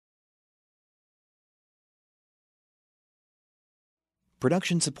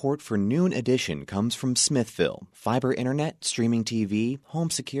Production support for Noon Edition comes from Smithville, fiber internet, streaming TV, home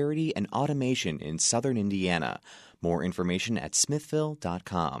security, and automation in southern Indiana. More information at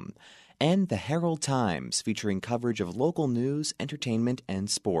smithville.com. And the Herald Times, featuring coverage of local news, entertainment, and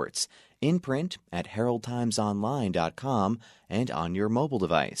sports. In print at heraldtimesonline.com and on your mobile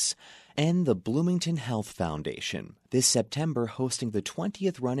device. And the Bloomington Health Foundation, this September hosting the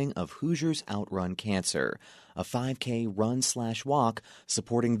 20th running of Hoosiers Outrun Cancer, a 5K run/walk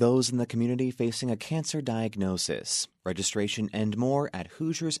supporting those in the community facing a cancer diagnosis. Registration and more at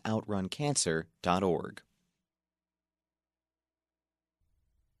HoosiersOutrunCancer.org.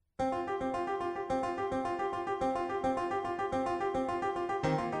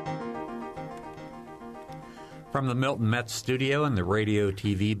 From the Milton Metz studio in the Radio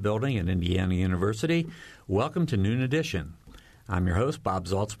TV building at Indiana University, welcome to Noon Edition. I'm your host, Bob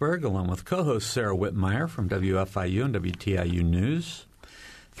Zaltzberg, along with co-host Sarah Whitmire from WFIU and WTIU News.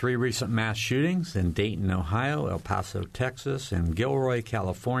 3 recent mass shootings in Dayton, Ohio, El Paso, Texas, and Gilroy,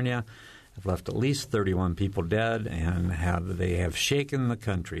 California have left at least 31 people dead, and they have shaken the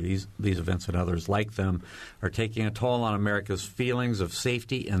country. These events and others like them are taking a toll on America's feelings of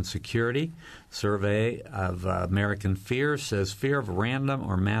safety and security. Survey of American Fear says fear of random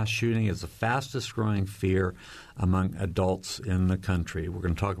or mass shooting is the fastest growing fear among adults in the country. We're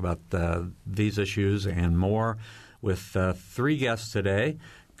going to talk about these issues and more with 3 guests today.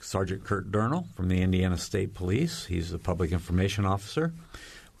 Sergeant Kurt Durnall from the Indiana State Police. He's the public information officer.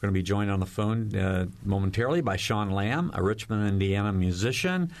 We're going to be joined on the phone momentarily by Sean Lamb, a Richmond, Indiana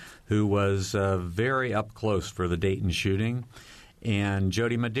musician who was very up close for the Dayton shooting, and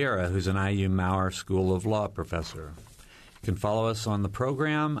Jody Madeira, who's an IU Maurer School of Law professor. You can follow us on the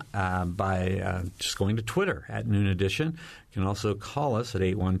program by just going to Twitter at Noon Edition. You can also call us at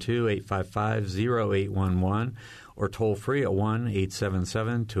 812-855-0811 or toll free at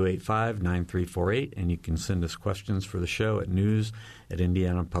 1-877-285-9348. And you can send us questions for the show at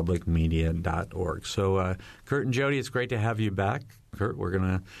news@indianapublicmedia.org. So, Kurt and Jody, it's great to have you back. Kurt, we're going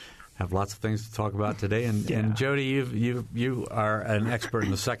to have lots of things to talk about today. And Jody, you are an expert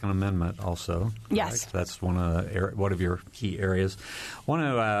in the Second Amendment also. Yes. Correct? That's one of your key areas. I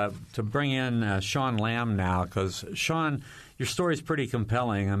want to bring in Sean Lamb now because, Sean, your story is pretty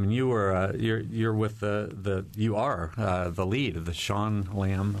compelling. I mean, you're with the lead of the Sean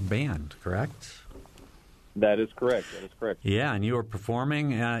Lamb Band, correct? That is correct. Yeah, and you were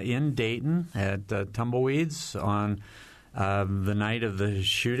performing in Dayton at Tumbleweeds on the night of the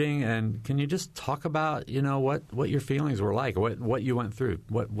shooting. And can you just talk about, what your feelings were like, what you went through,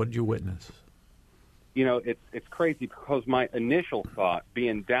 what did you witness? It's crazy because my initial thought,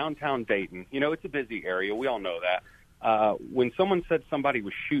 being downtown Dayton, it's a busy area. We all know that. When someone said somebody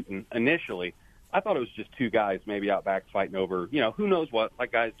was shooting initially, I thought it was just 2 guys maybe out back fighting over, who knows what,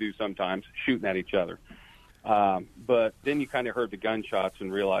 like guys do sometimes, shooting at each other. But then you kind of heard the gunshots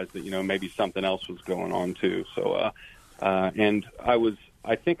and realized that, maybe something else was going on too. So, and I was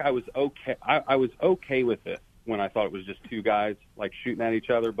okay. I was okay with it when I thought it was just 2 guys like shooting at each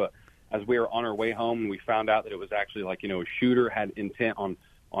other. But as we were on our way home, we found out that it was actually like, a shooter had intent on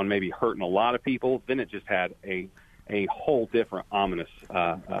maybe hurting a lot of people. Then it just had a whole different ominous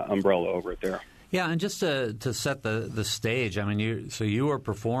umbrella over it there. Yeah, and just to set the stage, I mean, you were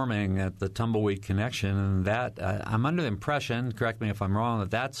performing at the Tumbleweed Connection, and that I'm under the impression, correct me if I'm wrong,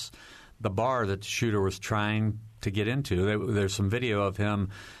 that that's the bar that the shooter was trying to get into. There's some video of him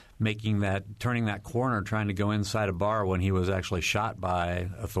turning that corner, trying to go inside a bar when he was actually shot by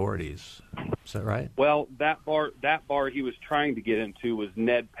authorities. Is that right? Well, that bar he was trying to get into was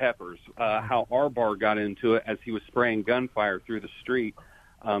Ned Pepper's. How our bar got into it, as he was spraying gunfire through the street,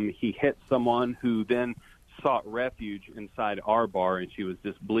 he hit someone who then sought refuge inside our bar, and she was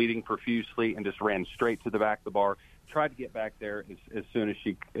just bleeding profusely and just ran straight to the back of the bar. Tried to get back there as soon as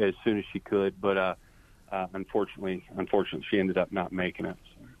she could, but unfortunately, she ended up not making it.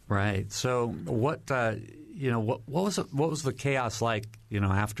 Right. So what was the chaos like?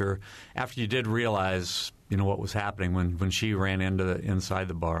 After you did realize what was happening when she ran inside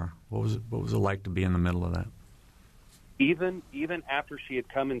the bar. What was it like to be in the middle of that? Even after she had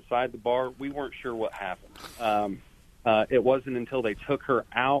come inside the bar, we weren't sure what happened. It wasn't until they took her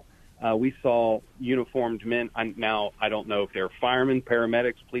out. We saw uniformed men. Now, I don't know if they're firemen,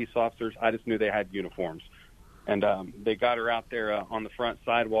 paramedics, police officers. I just knew they had uniforms. And they got her out there on the front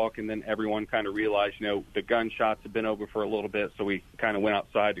sidewalk, and then everyone kind of realized, the gunshots had been over for a little bit, so we kind of went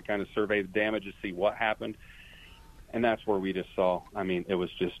outside to kind of survey the damage to see what happened. And that's where we just saw, it was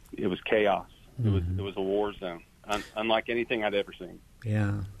chaos. Mm-hmm. It was a war zone, unlike anything I'd ever seen.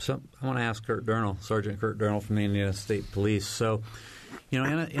 Yeah. So I want to ask Sergeant Kurt Durnall from the Indiana State Police. So You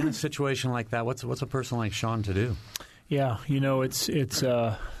know, in a situation like that, what's a person like Sean to do? Yeah, it's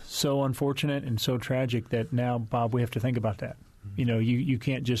so unfortunate and so tragic that now, Bob, we have to think about that. You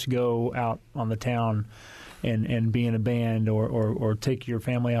can't just go out on the town and be in a band or take your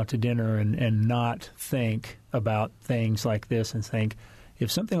family out to dinner and not think about things like this and think, if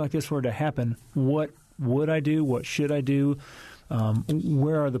something like this were to happen, what would I do? What should I do?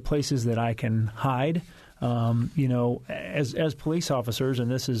 Where are the places that I can hide? As police officers,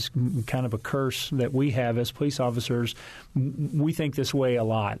 and this is kind of a curse that we have as police officers, we think this way a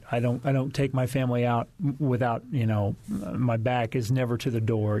lot. I don't take my family out without, my back is never to the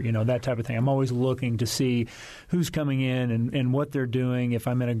door, that type of thing. I'm always looking to see who's coming in and what they're doing. If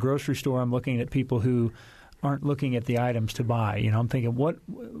I'm in a grocery store, I'm looking at people who aren't looking at the items to buy. I'm thinking,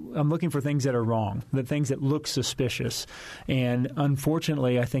 I'm looking for things that are wrong, the things that look suspicious. And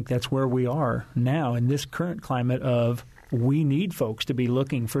unfortunately, I think that's where we are now in this current climate of we need folks to be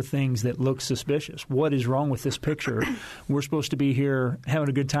looking for things that look suspicious. What is wrong with this picture? We're supposed to be here having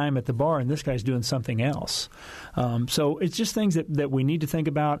a good time at the bar, and this guy's doing something else. So it's just things that we need to think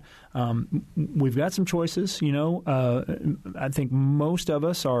about. We've got some choices. I think most of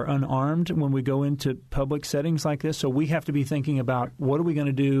us are unarmed when we go into public settings like this, so we have to be thinking about what are we going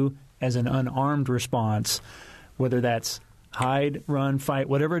to do as an unarmed response, whether that's hide, run, fight,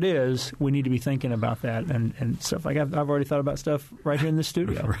 whatever it is, we need to be thinking about that and stuff. Like I've already thought about stuff right here in the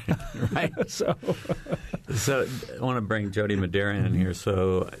studio. Right. So I want to bring Jody Madarian in here.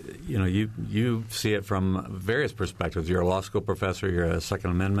 So, you see it from various perspectives. You're a law school professor. You're a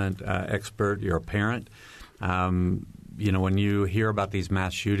Second Amendment expert. You're a parent. When you hear about these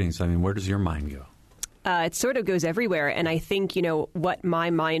mass shootings, where does your mind go? It sort of goes everywhere. And I think, what my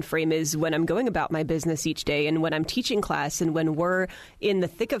mind frame is when I'm going about my business each day and when I'm teaching class and when we're in the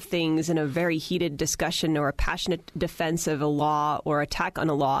thick of things in a very heated discussion or a passionate defense of a law or attack on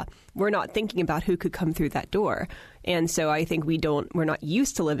a law, we're not thinking about who could come through that door. And so I think we're not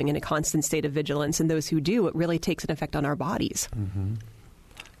used to living in a constant state of vigilance. And those who do, it really takes an effect on our bodies. Mm-hmm.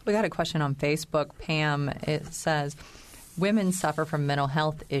 We got a question on Facebook. Pam, it says, women suffer from mental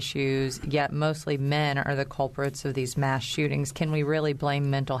health issues, yet mostly men are the culprits of these mass shootings. Can we really blame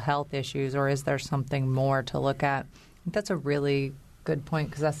mental health issues, or is there something more to look at? I think that's a really good point,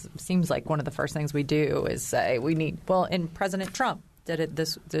 because that seems like one of the first things we do is say we need – well, and President Trump did it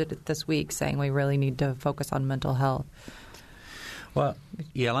this week, saying we really need to focus on mental health. Well,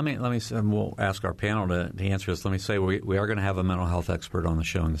 yeah, let me. We'll ask our panel to answer this. Let me say we are going to have a mental health expert on the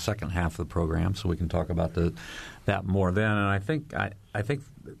show in the second half of the program, so we can talk about that more then. And I think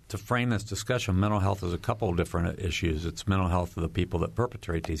to frame this discussion, mental health is a couple of different issues. It's mental health of the people that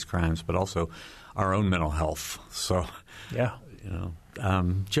perpetrate these crimes, but also our own mental health. So, yeah,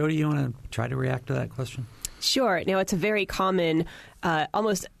 Jody, you want to try to react to that question? Sure. Now, it's a very common,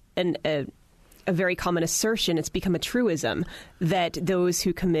 almost a very common assertion. It's become a truism that those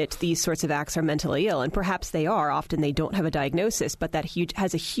who commit these sorts of acts are mentally ill, and perhaps they are. Often they don't have a diagnosis, but that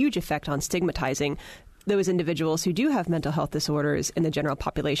has a huge effect on stigmatizing those individuals who do have mental health disorders in the general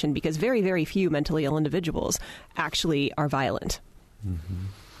population, because very, very few mentally ill individuals actually are violent. Mm-hmm.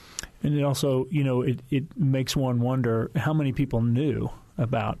 And it also, it makes one wonder how many people knew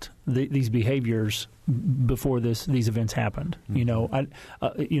about these behaviors before these events happened.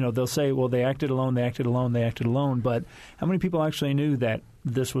 Mm-hmm. They'll say, well, they acted alone, but how many people actually knew that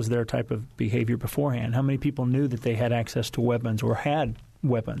this was their type of behavior beforehand? How many people knew that they had access to weapons or had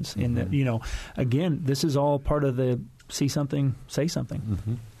weapons? Mm-hmm. Again, this is all part of the see something, say something.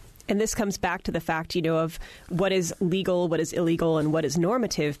 Mm-hmm. And this comes back to the fact, of what is legal, what is illegal, and what is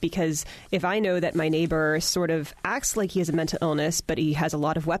normative. Because if I know that my neighbor sort of acts like he has a mental illness, but he has a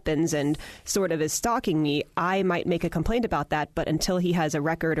lot of weapons and sort of is stalking me, I might make a complaint about that. But until he has a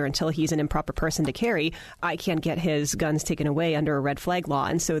record or until he's an improper person to carry, I can't get his guns taken away under a red flag law.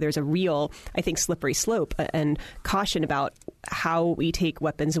 And so there's a real, I think, slippery slope and caution about how we take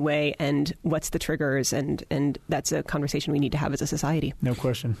weapons away and what's the triggers. And that's a conversation we need to have as a society. No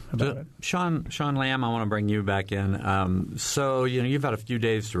question about it. Sean Lamb, I want to bring you back in. So, you've had a few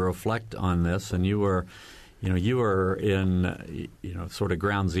days to reflect on this, and you were in, sort of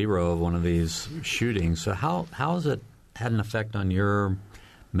ground zero of one of these shootings. So how has it had an effect on your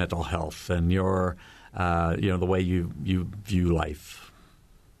mental health and your, the way you view life?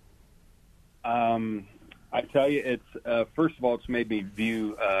 I tell you, it's first of all, it's made me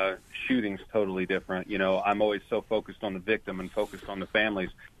view shootings totally different. I'm always so focused on the victim and focused on the families.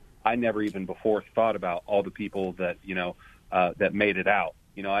 I never even before thought about all the people that that made it out.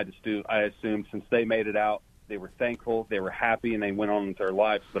 I assumed since they made it out, they were thankful, they were happy, and they went on with their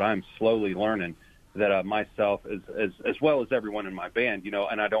lives. But I'm slowly learning myself, as well as everyone in my band, you know,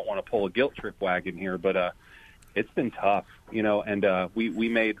 and I don't want to pull a guilt trip wagon here, but it's been tough, you know, and we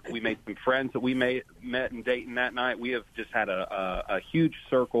made some friends that we met in Dayton that night. We have just had a huge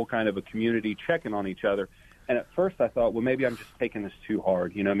circle, kind of a community checking on each other. And at first I thought, well, maybe I'm just taking this too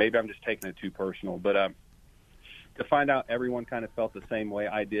hard, you know, maybe I'm just taking it too personal. But to find out everyone kind of felt the same way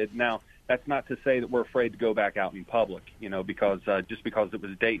I did. Now, that's not to say that we're afraid to go back out in public, you know, because just because it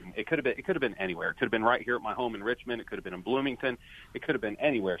was Dayton, it could have been anywhere. It could have been right here at my home in Richmond. It could have been in Bloomington. It could have been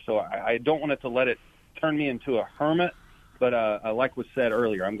anywhere. So I don't want it to let it turn me into a hermit. But like was said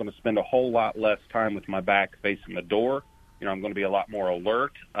earlier, I'm going to spend a whole lot less time with my back facing the door. You know, I'm going to be a lot more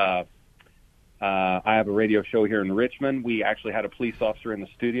alert. I have a radio show here in Richmond. We actually had a police officer in the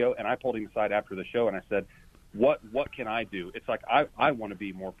studio, and I pulled him aside after the show, and I said, what can I do? It's like I want to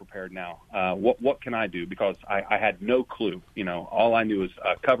be more prepared now. What can I do? Because I had no clue. You know, all I knew was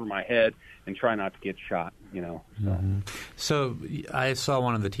cover my head and try not to get shot. You know. So I saw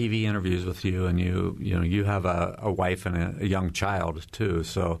one of the TV interviews with you, and you have a wife and a young child too.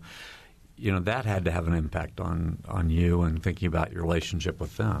 So you know that had to have an impact on you and thinking about your relationship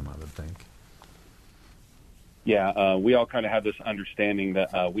with them, I would think. Yeah, we all kind of have this understanding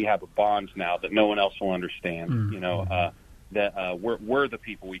that we have a bond now that no one else will understand. Mm-hmm. You know, that we're the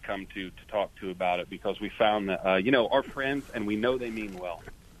people we come to talk to about it, because we found that you know, our friends, and we know they mean well,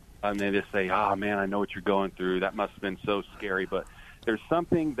 and they just say, "Ah, man, I know what you're going through. That must have been so scary." But there's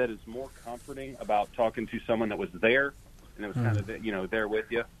something that is more comforting about talking to someone that was there and it was kind of, you know, there with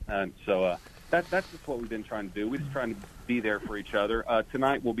you. And so that's just what we've been trying to do. We're just trying to be there for each other.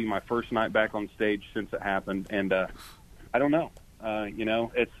 Tonight will be my first night back on stage since it happened, and I don't know. You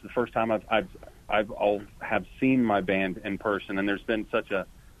know, it's the first time I've seen my band in person, and there's been such a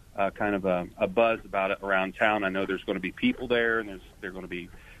kind of a buzz about it around town. I know there's going to be people there, and they're going to be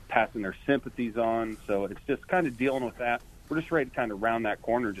passing their sympathies on. So it's just kind of dealing with that. We're just ready to kind of round that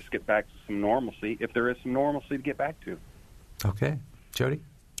corner and just get back to some normalcy, if there is some normalcy to get back to. Okay. Jody?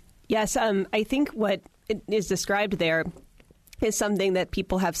 Yes, I think what is described there is something that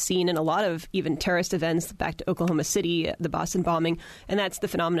people have seen in a lot of even terrorist events, back to Oklahoma City, the Boston bombing, and that's the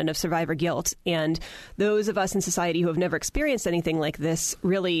phenomenon of survivor guilt. And those of us in society who have never experienced anything like this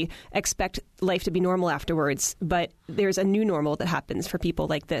really expect life to be normal afterwards. But there's a new normal that happens for people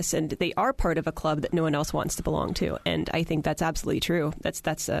like this, and they are part of a club that no one else wants to belong to. And I think that's absolutely true. That's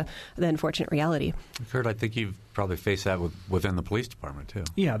the unfortunate reality. Kurt, I think you've probably faced that within the police department too.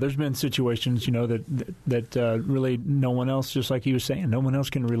 Yeah, there's been situations, you know, that really no one else, just like he was saying, no one else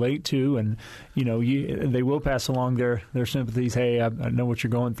can relate to, and you know, they will pass along their sympathies. Hey, I know what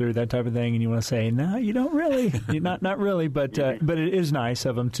you're going through, that type of thing, and you want to say, no, you don't really, not really, but it is nice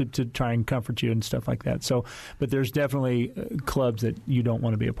of them to try and comfort you and stuff like that. So, but there's definitely clubs that you don't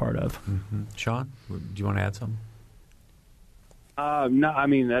want to be a part of. Mm-hmm. Sean, do you want to add something? No, I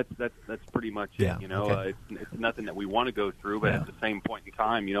mean that's pretty much it. Yeah, you know, okay. It's nothing that we want to go through, but at the same point in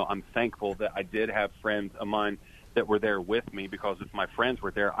time, you know, I'm thankful that I did have friends of mine that were there with me, because if my friends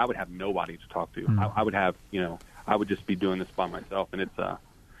were there, I would have nobody to talk to. I would have, you know, I would just be doing this by myself, and it's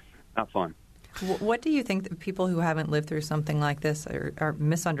not fun. What do you think that people who haven't lived through something like this are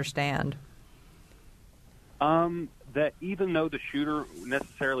misunderstand? That even though the shooter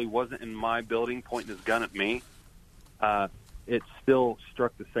necessarily wasn't in my building pointing his gun at me, it still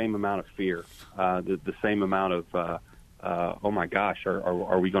struck the same amount of fear, the same amount of, oh my gosh,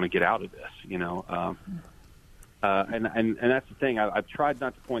 are we going to get out of this? You know, and that's the thing. I've tried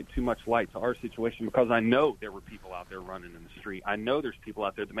not to point too much light to our situation, because I know there were people out there running in the street. I know there's people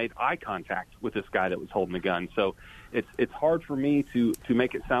out there that made eye contact with this guy that was holding the gun. So it's hard for me to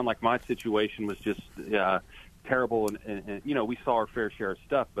make it sound like my situation was just terrible. And you know, we saw our fair share of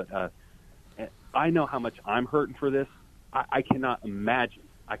stuff, but I know how much I'm hurting for this. I cannot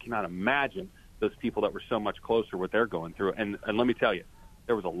imagine those people that were so much closer what they're going through. And let me tell you,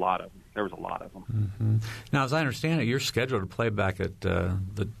 there was a lot of them. Mm-hmm. Now, as I understand it, you're scheduled to play back at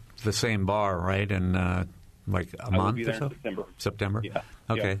the same bar, right? In like a month or so? In September? Yeah.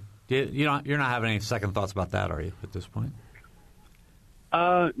 Okay. Yeah. You're not having any second thoughts about that, are you, at this point?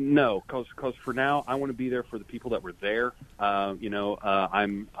 No, because for now, I want to be there for the people that were there. You know,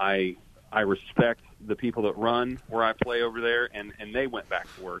 I respect the people that run where I play over there, and they went back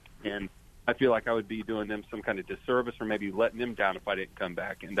to work. And I feel like I would be doing them some kind of disservice, or maybe letting them down if I didn't come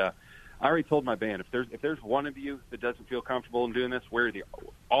back. And I already told my band, if there's one of you that doesn't feel comfortable in doing this, we're either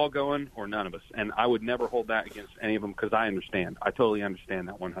all going or none of us. And I would never hold that against any of them, because I understand. I totally understand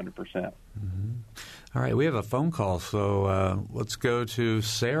that 100%. Mm-hmm. All right, we have a phone call, so let's go to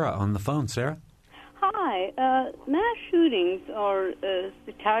Sarah on the phone. Sarah? Hi. Hi. Mass shootings are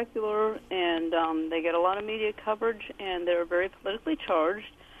spectacular, and they get a lot of media coverage, and they're very politically charged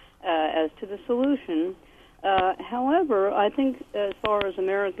as to the solution. However, I think as far as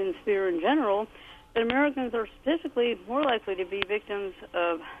Americans fear in general, that Americans are statistically more likely to be victims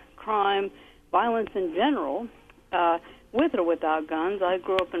of crime, violence in general, with or without guns. I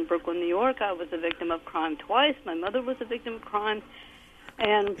grew up in Brooklyn, New York. I was a victim of crime twice. My mother was a victim of crime,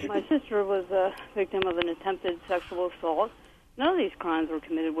 and my sister was a victim of an attempted sexual assault. None of these crimes were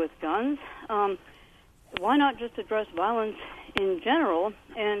committed with guns. Why not just address violence in general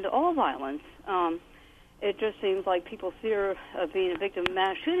and all violence? It just seems like people fear of being a victim of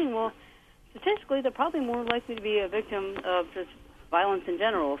mass shooting. Well, statistically, they're probably more likely to be a victim of just violence in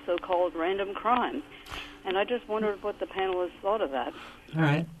general, so-called random crime. And I just wondered what the panelists thought of that. All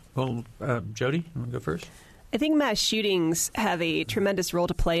right. Well, Jody, you want to go first? I think mass shootings have a tremendous role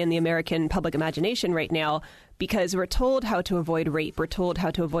to play in the American public imagination right now because we're told how to avoid rape, we're told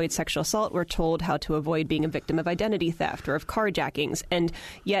how to avoid sexual assault, we're told how to avoid being a victim of identity theft or of carjackings, and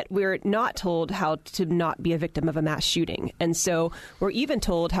yet we're not told how to not be a victim of a mass shooting. And so we're even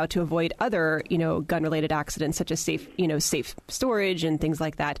told how to avoid other, gun-related accidents such as safe storage and things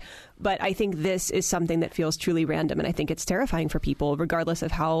like that. But I think this is something that feels truly random, and I think it's terrifying for people regardless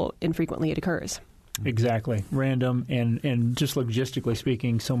of how infrequently it occurs. Exactly. Random and just logistically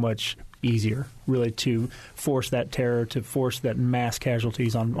speaking, so much easier, really, to force that terror, to force that mass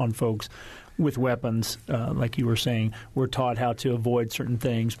casualties on folks with weapons. Like you were saying, we're taught how to avoid certain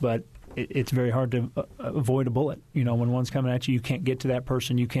things, but it's very hard to avoid a bullet. When one's coming at you, you can't get to that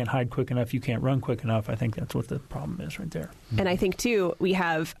person, you can't hide quick enough, you can't run quick enough. I think that's what the problem is right there. And I think, too, we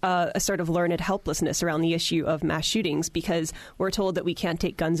have a sort of learned helplessness around the issue of mass shootings because we're told that we can't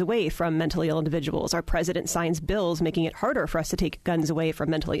take guns away from mentally ill individuals. Our president signs bills making it harder for us to take guns away from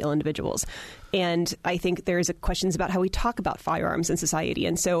mentally ill individuals. And I think there's questions about how we talk about firearms in society.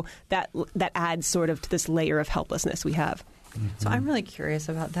 And so that adds sort of to this layer of helplessness we have. So I'm really curious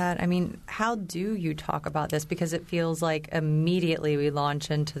about that. I mean, how do you talk about this? Because it feels like immediately we launch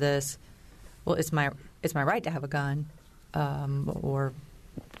into this, well, it's my right to have a gun, or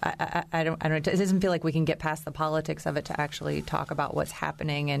I don't know. It doesn't feel like we can get past the politics of it to actually talk about what's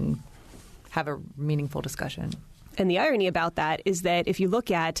happening and have a meaningful discussion. And the irony about that is that if you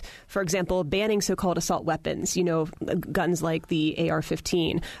look at, for example, banning so-called assault weapons, guns like the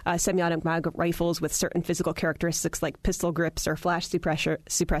AR-15, semi-automatic rifles with certain physical characteristics like pistol grips or flash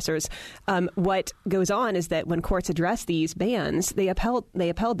suppressors, what goes on is that when courts address these bans, they upheld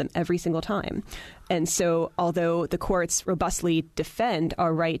them every single time. And so although the courts robustly defend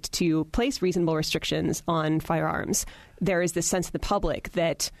our right to place reasonable restrictions on firearms, there is this sense of the public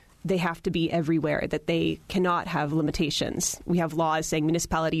that they have to be everywhere, that they cannot have limitations. We have laws saying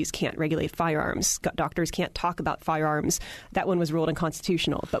municipalities can't regulate firearms. Doctors can't talk about firearms. That one was ruled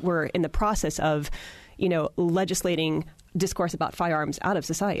unconstitutional. But we're in the process of, legislating discourse about firearms out of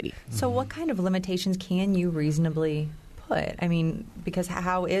society. So what kind of limitations can you reasonably put? I mean, because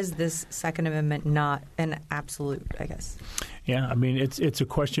how is this Second Amendment not an absolute, I guess? Yeah, I mean, it's a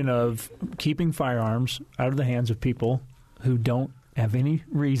question of keeping firearms out of the hands of people who don't have any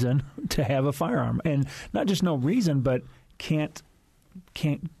reason to have a firearm, and not just no reason, but can't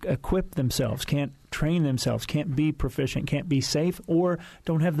equip themselves, can't train themselves, can't be proficient, can't be safe, or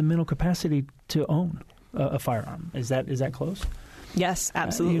don't have the mental capacity to own a firearm. Is that close? Yes,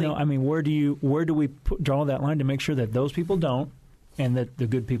 absolutely. Where do we draw that line to make sure that those people don't, and that the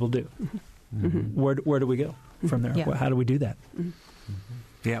good people do? Mm-hmm. Where do we go from there? Yeah. How do we do that? Mm-hmm.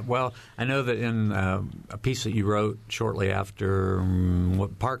 Yeah, well, I know that in a piece that you wrote shortly after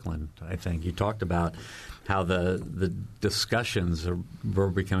Parkland, I think, you talked about how the discussions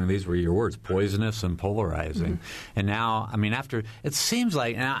were becoming, these were your words, poisonous and polarizing. Mm-hmm. And now, after, it seems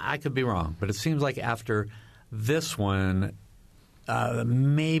like, and I could be wrong, but it seems like after this one,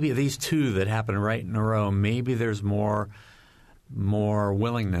 maybe these two that happened right in a row, maybe there's more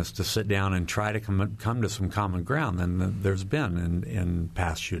willingness to sit down and try to come to some common ground than there's been in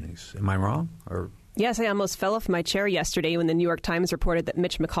past shootings. Am I wrong? Or Yes, I almost fell off my chair yesterday when the New York Times reported that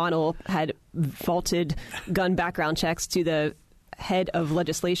Mitch McConnell had vaulted gun background checks to the head of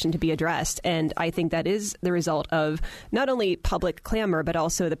legislation to be addressed. And I think that is the result of not only public clamor, but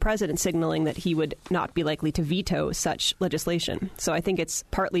also the president signaling that he would not be likely to veto such legislation. So I think it's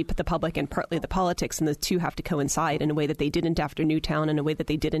partly the public and partly the politics, and the two have to coincide in a way that they didn't after Newtown and a way that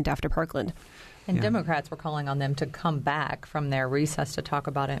they didn't after Parkland. And Democrats were calling on them to come back from their recess to talk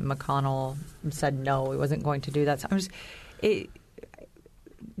about it, and McConnell said no, he wasn't going to do that. So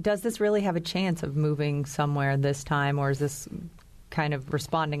does this really have a chance of moving somewhere this time, or is this kind of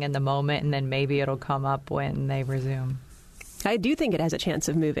responding in the moment, and then maybe it'll come up when they resume? I do think it has a chance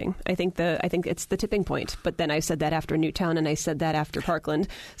of moving. I think it's the tipping point. But then I said that after Newtown, and I said that after Parkland.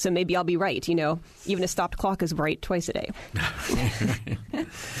 So maybe I'll be right. Even a stopped clock is right twice a day.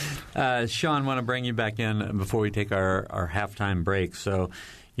 Sean, I want to bring you back in before we take our halftime break. So,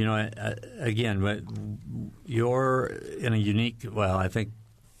 again, you're in a unique. Well, I think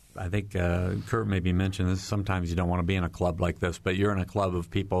Kurt maybe mentioned this. Sometimes you don't want to be in a club like this, but you're in a club of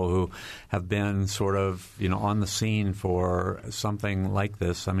people who have been sort of, on the scene for something like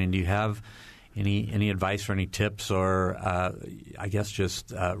this. I mean, do you have any advice or any tips or, I guess,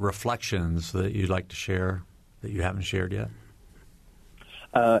 just reflections that you'd like to share that you haven't shared yet?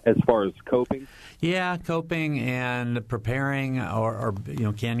 As far as coping? Yeah, coping and preparing, or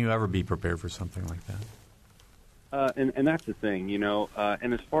can you ever be prepared for something like that? And that's the thing,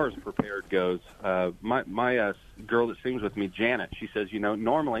 and as far as prepared goes, my girl that sings with me, Janet, she says,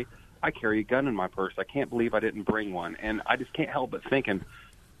 normally I carry a gun in my purse. I can't believe I didn't bring one. And I just can't help but thinking,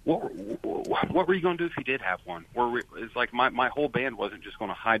 what were you going to do if you did have one? It's like my whole band wasn't just going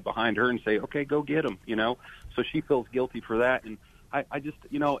to hide behind her and say, okay, go get them, So she feels guilty for that. And I just,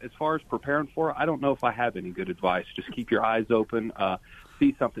 as far as preparing for it, I don't know if I have any good advice. Just keep your eyes open.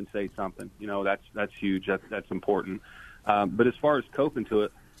 See something, say something. That's huge. That's important. But as far as coping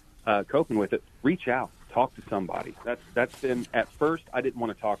with it, reach out, talk to somebody. That's been, at first, I didn't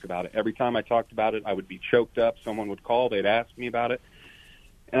want to talk about it. Every time I talked about it, I would be choked up. Someone would call, they'd ask me about it,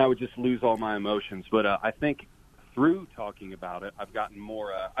 and I would just lose all my emotions. But I think through talking about it, I've gotten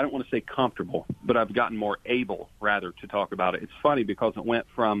more, I don't want to say comfortable, but I've gotten more able, rather, to talk about it. It's funny because it went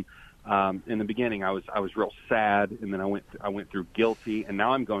from, in the beginning, I was real sad, and then I went through guilty, and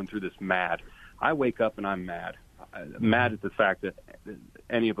now I'm going through this mad. I wake up and I'm mad at the fact that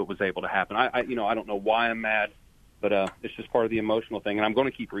any of it was able to happen. I don't know why I'm mad, but it's just part of the emotional thing, and I'm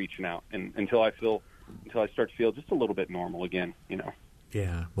going to keep reaching out until I start to feel just a little bit normal again.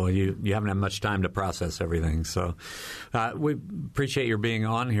 Yeah, well, you haven't had much time to process everything, so we appreciate your being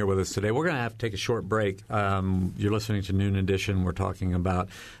on here with us today. We're going to have to take a short break. You're listening to Noon Edition. We're talking about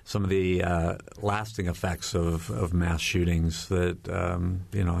some of the lasting effects of mass shootings that, and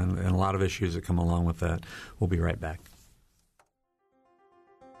a lot of issues that come along with that. We'll be right back.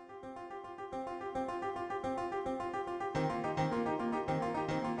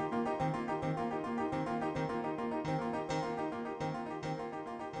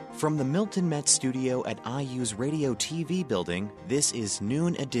 From the Milton Met studio at IU's Radio TV building, this is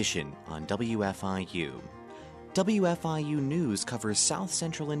Noon Edition on WFIU. WFIU News covers South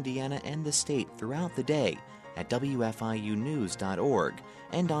Central Indiana and the state throughout the day at WFIUnews.org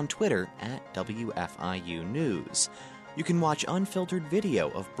and on Twitter at WFIU News. You can watch unfiltered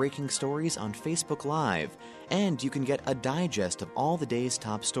video of breaking stories on Facebook Live, and you can get a digest of all the day's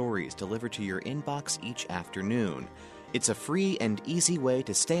top stories delivered to your inbox each afternoon. It's a free and easy way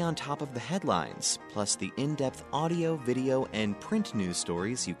to stay on top of the headlines, plus the in-depth audio, video, and print news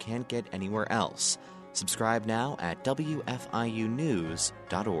stories you can't get anywhere else. Subscribe now at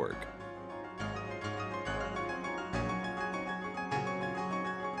WFIUnews.org.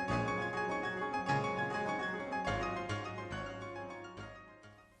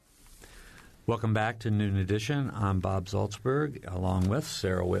 Welcome back to Noon Edition. I'm Bob Zaltsberg, along with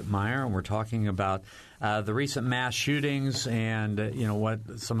Sarah Whitmire, and we're talking about the recent mass shootings and what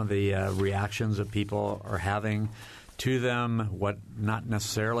some of the reactions that people are having to them. What not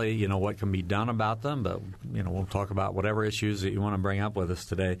necessarily what can be done about them, but we'll talk about whatever issues that you want to bring up with us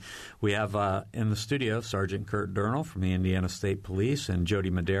today. We have in the studio Sergeant Kurt Durnall from the Indiana State Police and Jody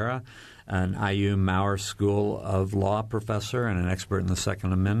Madera, an IU Maurer School of Law professor and an expert in the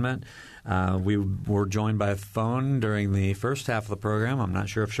Second Amendment. We were joined by phone during the first half of the program. I'm not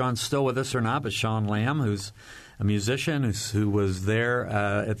sure if Sean's still with us or not, but Sean Lamb, who's a musician who was there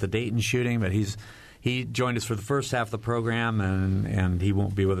at the Dayton shooting, but he joined us for the first half of the program, and he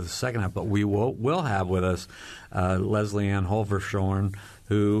won't be with us the second half. But we will have with us Leslie Ann Holvershorn,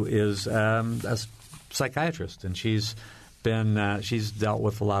 who is a psychiatrist, and she's dealt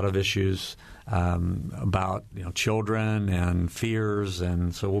with a lot of issues about children and fears,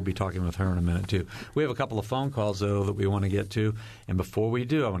 and so we'll be talking with her in a minute too. We have a couple of phone calls though that we want to get to, and before we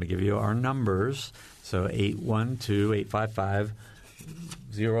do, I want to give you our numbers. So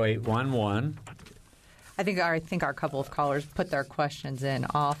 812-855-0811. I think our couple of callers put their questions in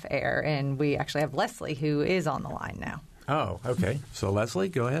off air, and we actually have Leslie who is on the line now. Oh, okay. So Leslie,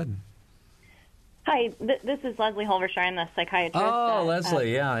 go ahead. Hi, this is Leslie Holvershorn. I'm the psychiatrist. Oh,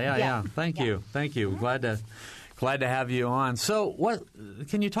 Leslie, yeah. Thank you. Glad to have you on. So, what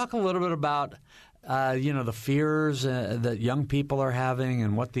can you talk a little bit about the fears that young people are having,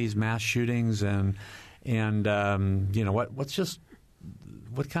 and what these mass shootings and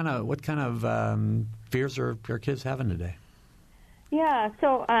what kind of fears are kids having today? Yeah,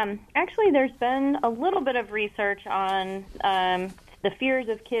 so actually there's been a little bit of research on the fears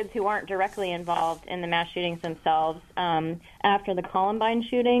of kids who aren't directly involved in the mass shootings themselves after the Columbine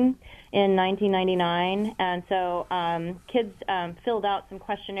shooting in 1999. And so kids filled out some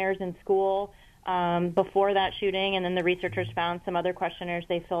questionnaires in school before that shooting, and then the researchers found some other questionnaires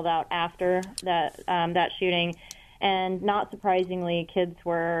they filled out after that shooting. And not surprisingly, kids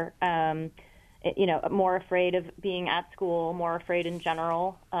were more afraid of being at school, more afraid in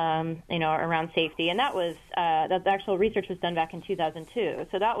general, around safety. And that was that actual research was done back in 2002.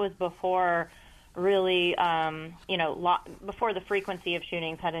 So that was before really, before the frequency of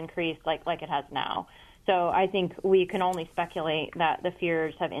shootings had increased like it has now. So I think we can only speculate that the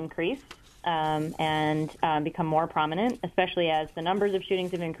fears have increased and become more prominent, especially as the numbers of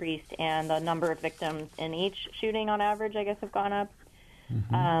shootings have increased and the number of victims in each shooting on average, I guess, have gone up.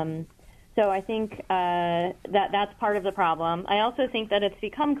 Mm-hmm. So I think that's part of the problem. I also think that it's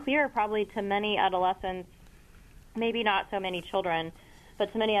become clear probably to many adolescents, maybe not so many children,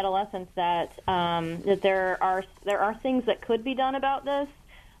 but to many adolescents that there are things that could be done about this,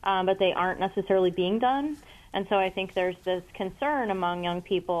 but they aren't necessarily being done. And so I think there's this concern among young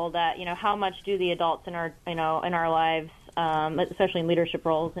people that, how much do the adults in our lives, especially in leadership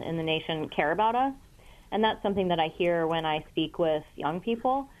roles in the nation, care about us? And that's something that I hear when I speak with young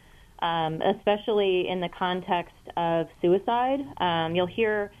people, especially in the context of suicide. You'll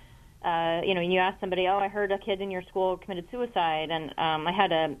hear, when you ask somebody, I heard a kid in your school committed suicide, and I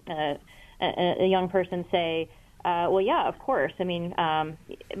had a young person say, well, yeah, of course. I mean,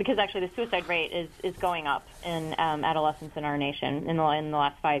 because actually the suicide rate is going up in adolescents in our nation in the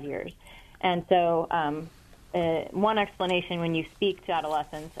last 5 years. And so one explanation when you speak to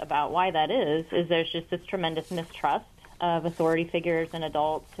adolescents about why that is there's just this tremendous mistrust of authority figures and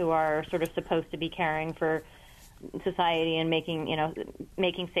adults who are sort of supposed to be caring for society and making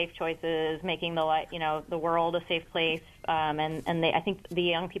safe choices, making the world a safe place, and I think the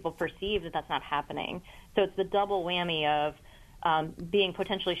young people perceive that that's not happening. So it's the double whammy of being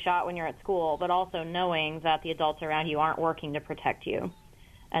potentially shot when you're at school, but also knowing that the adults around you aren't working to protect you,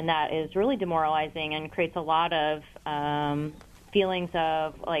 and that is really demoralizing and creates a lot of feelings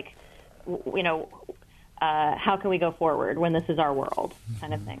of how can we go forward when this is our world,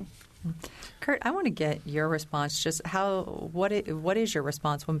 kind of thing. Kurt, I want to get your response. Just what is your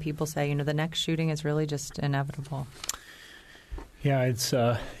response when people say, the next shooting is really just inevitable? Yeah, it's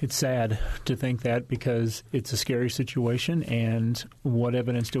sad to think that, because it's a scary situation, and what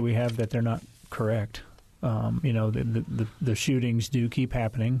evidence do we have that they're not correct? The shootings do keep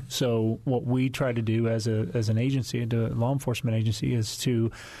happening. So what we try to do as an agency, a law enforcement agency, is to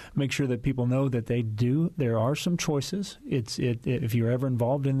make sure that people know that there are some choices. If you're ever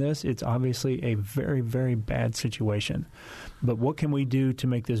involved in this, it's obviously a very, very bad situation. But what can we do to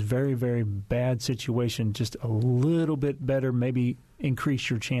make this very, very bad situation just a little bit better, maybe increase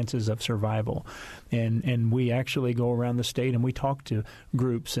your chances of survival? And we actually go around the state and we talk to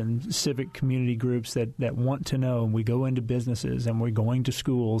groups and civic community groups that want to know. And we go into businesses and we're going to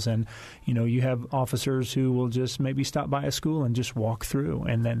schools. And, you have officers who will just maybe stop by a school and just walk through.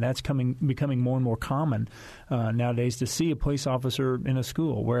 And then that's becoming more and more common nowadays to see a police officer in a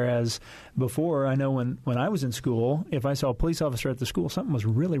school. Whereas before, I know when I was in school, if I saw a police officer at the school, something was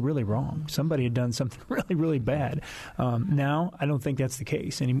really, really wrong. Somebody had done something really, really bad. Now, I don't think that's the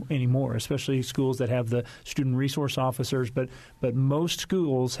case anymore, especially schools that have the student resource officers. But most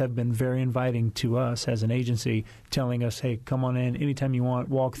schools have been very inviting to us as an agency, telling us, hey, come on in anytime you want,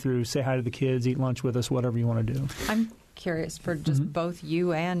 walk through, say hi to the kids, eat lunch with us, whatever you want to do. I'm curious for just both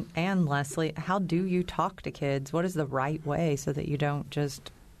you and Leslie, how do you talk to kids? What is the right way so that you don't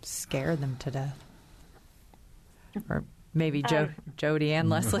just scare them to death? Or maybe Jody and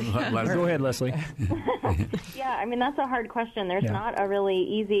Leslie. Go ahead, Leslie. Yeah, I mean, that's a hard question. There's not a really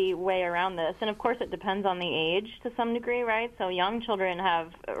easy way around this. And, of course, it depends on the age to some degree, right? So young children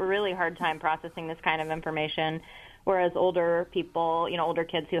have a really hard time processing this kind of information, whereas older people, older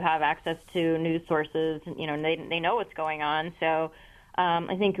kids who have access to news sources, they know what's going on. So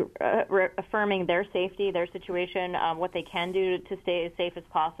I think affirming their safety, their situation, what they can do to stay as safe as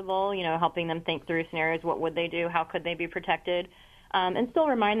possible, helping them think through scenarios, what would they do, how could they be protected, and still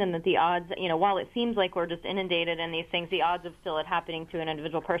remind them that the odds, while it seems like we're just inundated in these things, the odds of still it happening to an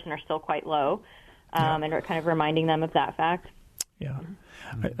individual person are still quite low, and we're kind of reminding them of that fact. Yeah.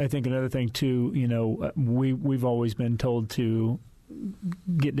 I think another thing, too, we've always been told to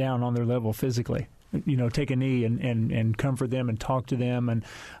get down on their level physically. Take a knee and comfort them and talk to them. And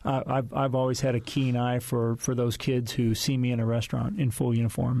I've always had a keen eye for those kids who see me in a restaurant in full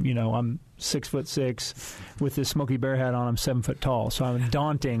uniform. I'm 6'6" with this Smokey Bear hat on. I'm 7 foot tall, so I'm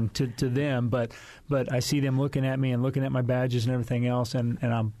daunting to them. But I see them looking at me and looking at my badges and everything else, and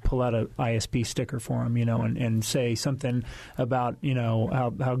I'll pull out an ISP sticker for them, and say something about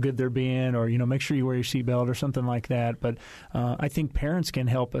how good they're being, or make sure you wear your seatbelt or something like that. But I think parents can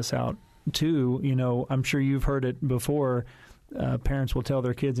help us out too. I'm sure you've heard it before. Parents will tell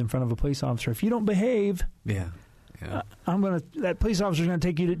their kids in front of a police officer, if you don't behave, that police officer's going to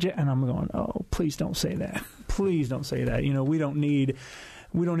take you to jail. And I'm going, oh, please don't say that. Please don't say that. We don't need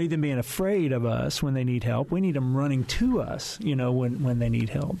them being afraid of us when they need help. We need them running to us, when they need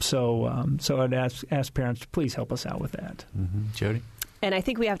help. So I'd ask parents to please help us out with that. Mm-hmm. Jody? And I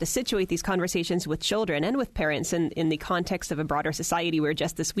think we have to situate these conversations with children and with parents in the context of a broader society where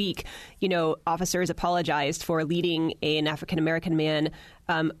just this week, officers apologized for leading an African-American man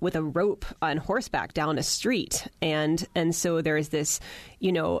with a rope on horseback down a street. And so there's this,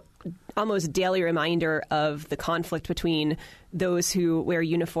 almost daily reminder of the conflict between those who wear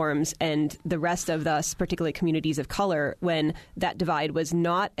uniforms and the rest of us, particularly communities of color, when that divide was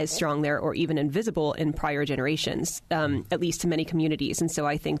not as strong there or even invisible in prior generations, at least to many communities. And so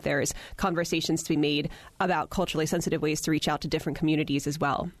I think there's conversations to be made about culturally sensitive ways to reach out to different communities as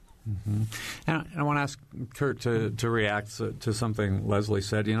well. Mm-hmm. And I want to ask Kurt to react to something Leslie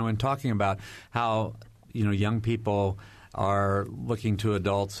said, in talking about how, young people are looking to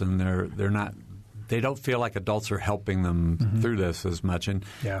adults and they don't feel like adults are helping them through this as much. And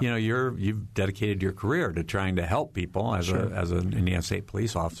you've dedicated your career to trying to help people as an Indiana State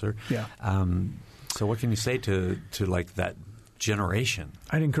police officer. Yeah. So what can you say to like that generation?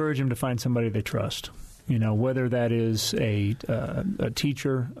 I'd encourage them to find somebody they trust. Whether that is a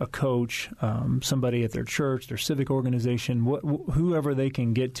teacher, a coach, somebody at their church, their civic organization, whoever they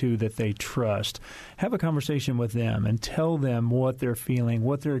can get to that they trust, have a conversation with them and tell them what they're feeling,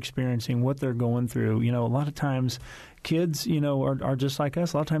 what they're experiencing, what they're going through. A lot of times kids, are just like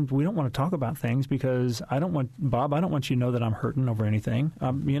us. A lot of times we don't want to talk about things because I don't want you to know that I'm hurting over anything.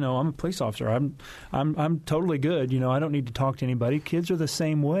 I'm a police officer. I'm totally good. I don't need to talk to anybody. Kids are the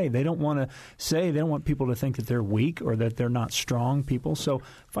same way. They don't want people to think that they're weak or that they're not strong people. So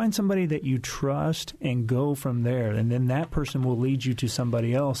find somebody that you trust and go from there. And then that person will lead you to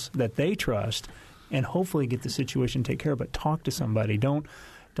somebody else that they trust and hopefully get the situation taken care of. But talk to somebody. Don't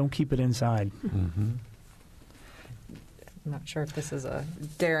keep it inside. Mm-hmm. I'm not sure if this is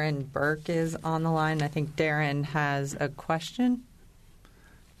Darren Burke is on the line. I think Darren has a question.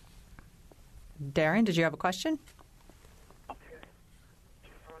 Darren, did you have a question?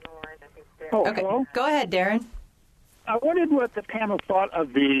 Oh, okay. Hello? Go ahead, Darren. I wondered what the panel thought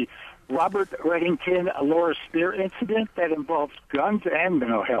of the Robert Reddington Laura Spear incident that involves guns and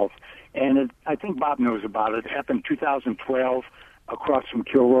mental health. And I think Bob knows about it. It happened in 2012 across from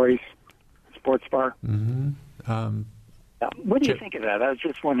Kilroy's Sports Bar. Mm-hmm. What do you think of that? I was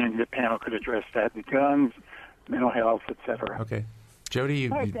just wondering if the panel could address that, the guns, mental health, et cetera. Okay. Jody,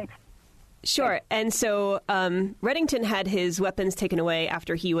 thanks. Sure. And so Reddington had his weapons taken away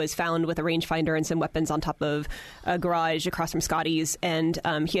after he was found with a rangefinder and some weapons on top of a garage across from Scotty's. And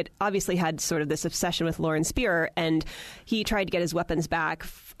he had obviously had sort of this obsession with Lauren Spear, and he tried to get his weapons back.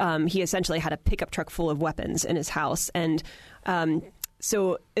 He essentially had a pickup truck full of weapons in his house. And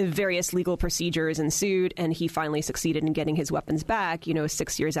so various legal procedures ensued, and he finally succeeded in getting his weapons back,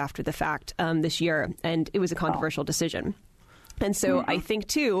 6 years after the fact this year. And it was a controversial decision. And so I think,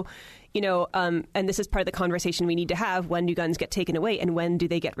 too, and this is part of the conversation we need to have, when do guns get taken away and when do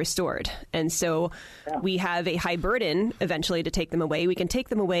they get restored? And so we have a high burden eventually to take them away. We can take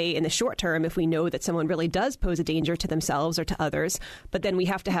them away in the short term if we know that someone really does pose a danger to themselves or to others. But then we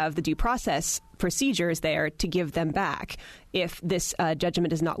have to have the due process procedures there to give them back if this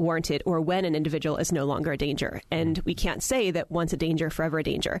judgment is not warranted or when an individual is no longer a danger. And we can't say that once a danger, forever a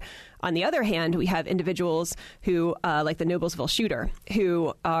danger. On the other hand, we have individuals who, like the Noblesville shooter,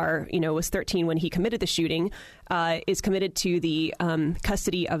 who are, was 13 when he committed the shooting, is committed to the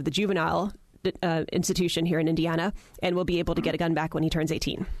custody of the juvenile institution here in Indiana, and will be able to get a gun back when he turns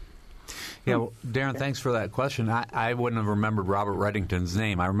 18. Yeah, well, Darren, thanks for that question. I wouldn't have remembered Robert Reddington's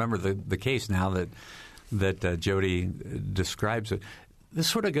name. I remember the case now that Jody describes it. This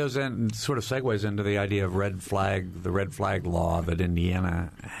sort of goes in, sort of segues into the idea of the red flag law that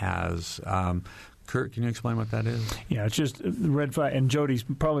Indiana has. Kurt, can you explain what that is? Yeah, it's just red flag, and Jody's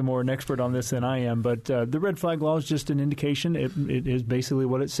probably more an expert on this than I am, but the red flag law is just an indication. It is basically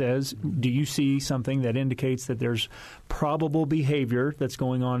what it says. Do you see something that indicates that there's probable behavior that's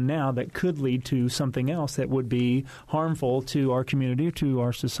going on now that could lead to something else that would be harmful to our community, to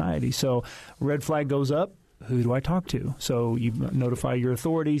our society? So red flag goes up. Who do I talk to? So you notify your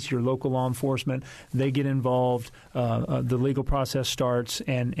authorities, your local law enforcement. They get involved. The legal process starts.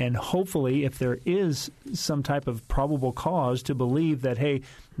 And hopefully, if there is some type of probable cause to believe that, hey,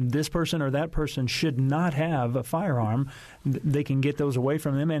 this person or that person should not have a firearm, they can get those away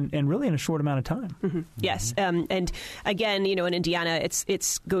from them and really in a short amount of time. Mm-hmm. Yes. And again, in Indiana,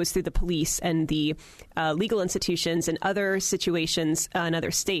 it's goes through the police and the legal institutions. and other situations in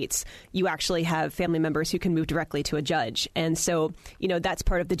other states, you actually have family members who can move directly to a judge. And so, that's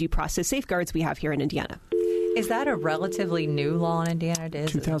part of the due process safeguards we have here in Indiana. Is that a relatively new law in Indiana? It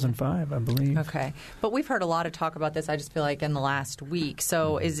is 2005, I believe. Okay, but we've heard a lot of talk about this. I just feel like in the last week.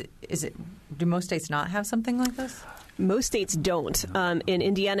 So, is it? Do most states not have something like this? Most states don't. In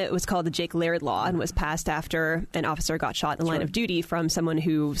Indiana, it was called the Jake Laird Law and was passed after an officer got shot in the line of duty from someone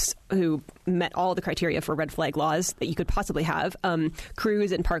who met all the criteria for red flag laws that you could possibly have.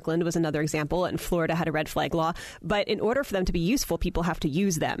 Cruz in Parkland was another example, and Florida had a red flag law. But in order for them to be useful, people have to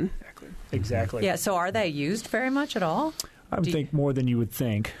use them. Exactly. Yeah, so are they used very much at all? I would think more than you would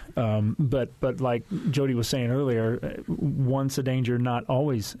think. But like Jody was saying earlier, once a danger, not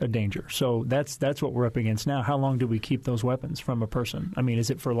always a danger. So that's what we're up against now. How long do we keep those weapons from a person? I mean, is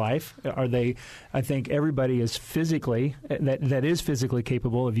it for life? Are they? I think everybody is physically that is physically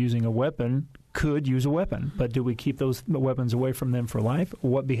capable of using a weapon could use a weapon. But do we keep those weapons away from them for life?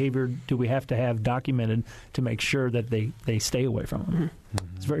 What behavior do we have to have documented to make sure that they stay away from them?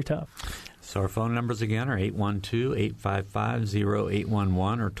 Mm-hmm. It's very tough. So our phone numbers again are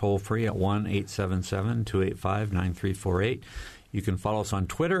 812-855-0811 or toll free at 1-877-285-9348. You can follow us on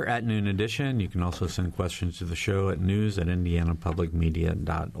Twitter at Noon Edition. You can also send questions to the show at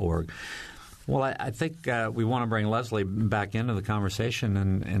news@indianapublicmedia.org. Well, I think we want to bring Leslie back into the conversation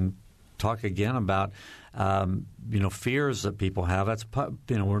and talk again about fears that people have. That's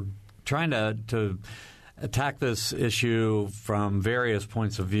we're trying to attack this issue from various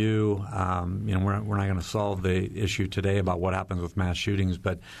points of view. We're not going to solve the issue today about what happens with mass shootings,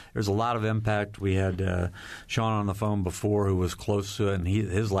 but there's a lot of impact. We had Sean on the phone before who was close to it, and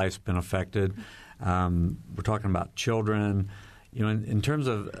his life's been affected. We're talking about children. In terms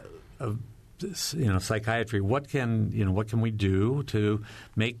of psychiatry, what can we do to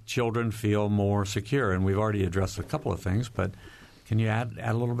make children feel more secure? And we've already addressed a couple of things, but can you add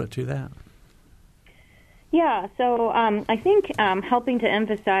a little bit to that? Yeah, so I think helping to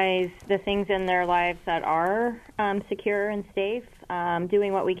emphasize the things in their lives that are secure and safe,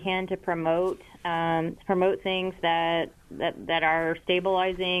 doing what we can to promote things that are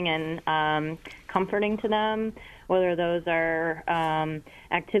stabilizing and comforting to them, whether those are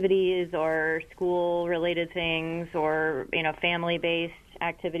activities or school-related things or family-based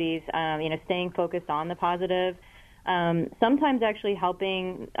activities. Staying focused on the positive. Sometimes actually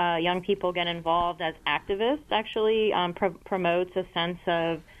helping young people get involved as activists actually promotes a sense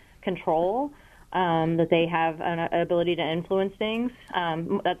of control, that they have an ability to influence things.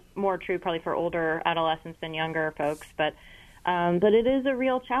 That's more true probably for older adolescents than younger folks, but it is a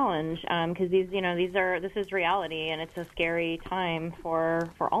real challenge because this is reality, and it's a scary time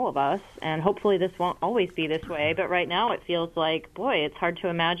for all of us. And hopefully this won't always be this way, but right now it feels like, boy, it's hard to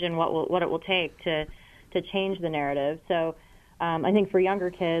imagine what it will take to change the narrative. So I think for younger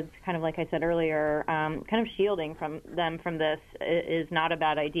kids, kind of like I said earlier, kind of shielding them from this is not a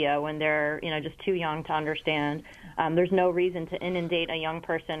bad idea when they're just too young to understand. There's no reason to inundate a young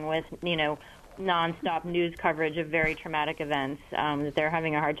person with nonstop news coverage of very traumatic events that they're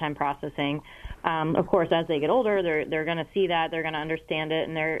having a hard time processing. Of course, as they get older, they're going to see that, they're going to understand it,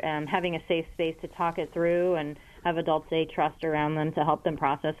 and they're having a safe space to talk it through and have adults they trust around them to help them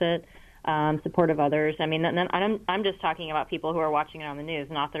process it. Support of others. I mean, I'm just talking about people who are watching it on the news,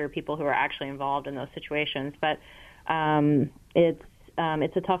 not that are people who are actually involved in those situations. But it's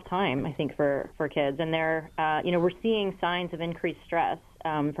a tough time, I think, for kids, and we're seeing signs of increased stress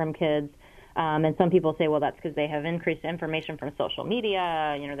from kids. And some people say, well, that's because they have increased information from social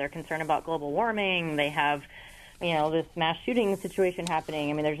media. They're concerned about global warming. They have this mass shooting situation happening.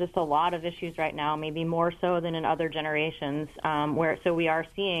 I mean, there's just a lot of issues right now, maybe more so than in other generations, so we are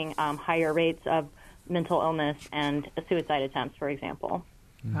seeing higher rates of mental illness and suicide attempts, for example.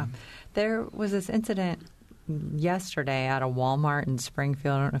 Wow. There was this incident yesterday at a Walmart in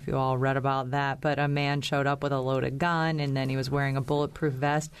Springfield. I don't know if you all read about that, but a man showed up with a loaded gun, and then he was wearing a bulletproof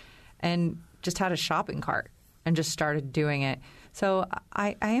vest. And just had a shopping cart and just started doing it. So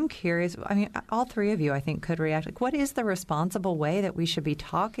I am curious. I mean, all three of you, I think, could react. Like, what is the responsible way that we should be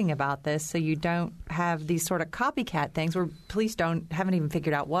talking about this so you don't have these sort of copycat things where police haven't even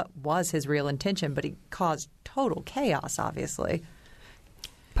figured out what was his real intention, but he caused total chaos, obviously.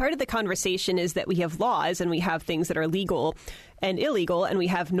 Part of the conversation is that we have laws and we have things that are legal and illegal, and we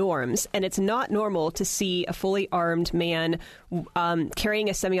have norms. And it's not normal to see a fully armed man carrying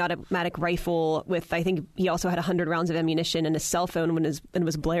a semi-automatic rifle with, I think he also had 100 rounds of ammunition and a cell phone when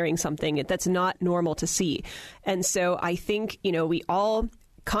was blaring something. That's not normal to see. And so I think, we all,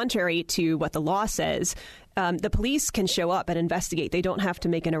 contrary to what the law says, the police can show up and investigate. They don't have to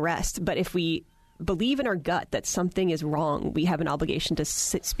make an arrest. But if we believe in our gut that something is wrong, we have an obligation to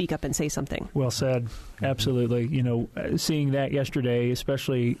speak up and say something. Well said. Absolutely. Seeing that yesterday,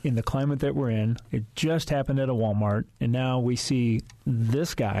 especially in the climate that we're in, it just happened at a Walmart, and now we see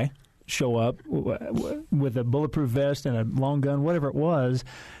this guy show up with a bulletproof vest and a long gun, whatever it was.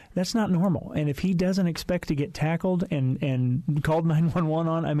 That's not normal. And if he doesn't expect to get tackled and called 911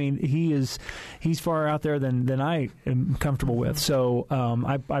 on, I mean, he's far out there than I am comfortable with. So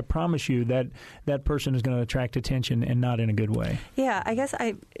I promise you that person is going to attract attention, and not in a good way. Yeah, I guess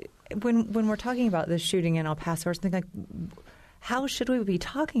when we're talking about this shooting in El Paso or something, like, how should we be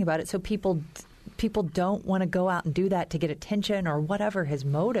talking about it so people don't want to go out and do that to get attention or whatever his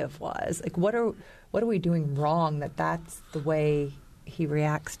motive was? Like, what are we doing wrong that's the way he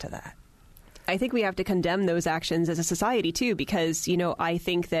reacts to that? I think we have to condemn those actions as a society, too, because, I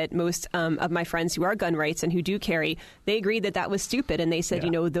think that most of my friends who are gun rights and who do carry, they agreed that was stupid. And they said,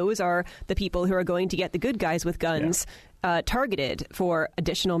 those are the people who are going to get the good guys with guns targeted for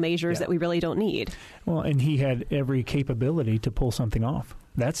additional measures that we really don't need. Well, and he had every capability to pull something off.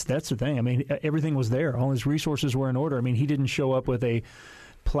 That's the thing. I mean, everything was there. All his resources were in order. I mean, he didn't show up with a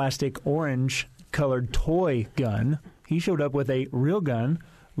plastic orange-colored toy gun. He showed up with a real gun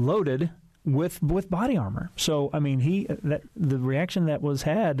loaded with body armor. So, I mean, the reaction that was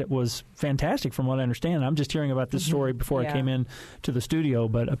had was fantastic from what I understand. I'm just hearing about this story before I came in to the studio,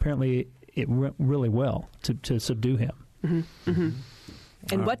 but apparently it went really well to subdue him. Mm-hmm. Mm-hmm.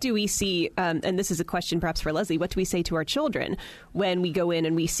 And what do we see, and this is a question perhaps for Leslie, what do we say to our children when we go in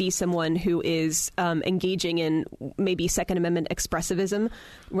and we see someone who is engaging in maybe Second Amendment expressivism,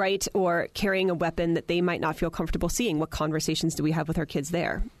 right, or carrying a weapon that they might not feel comfortable seeing? What conversations do we have with our kids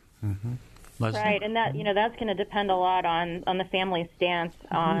there? Mm-hmm. Leslie? Right, and that that's going to depend a lot on the family's stance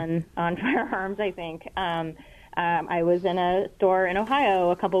on firearms, I think. I was in a store in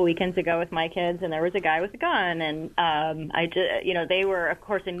Ohio a couple of weekends ago with my kids, and there was a guy with a gun, and they were, of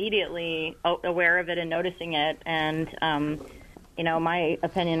course, immediately aware of it and noticing it. And my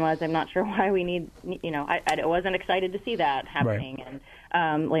opinion was, I'm not sure why we need. I wasn't excited to see that happening, right.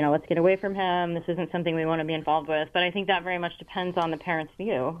 And let's get away from him. This isn't something we want to be involved with. But I think that very much depends on the parent's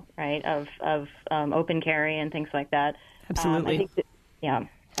view, right, of open carry and things like that. Absolutely. I think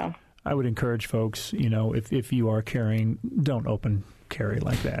so. I would encourage folks, if you are carrying, don't open carry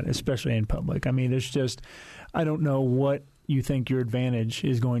like that, especially in public. I mean, I don't know what you think your advantage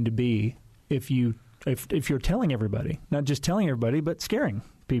is going to be if you're telling everybody, not just telling everybody, but scaring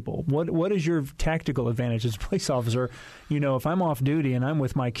people. What is your tactical advantage as a police officer? If I'm off duty and I'm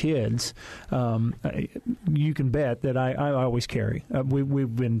with my kids, you can bet that I always carry.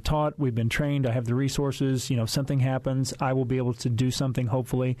 We've been taught, we've been trained. I have the resources. Something happens, I will be able to do something,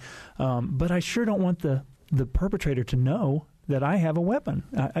 hopefully. But I sure don't want the perpetrator to know that I have a weapon.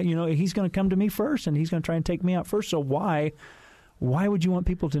 He's going to come to me first, and he's going to try and take me out first. So why would you want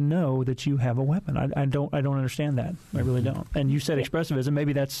people to know that you have a weapon? I don't understand that. I really don't. And you said expressivism.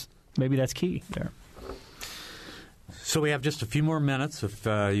 Maybe that's key there. So we have just a few more minutes. If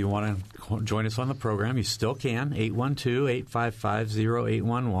you want to join us on the program, you still can.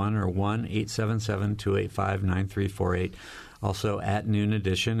 812-855-0811 or 1-877-285-9348. Also, at Noon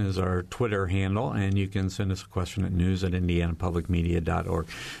Edition is our Twitter handle, and you can send us a question at news@indianapublicmedia.org.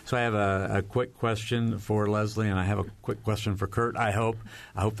 So I have a quick question for Leslie, and I have a quick question for Kurt. I hope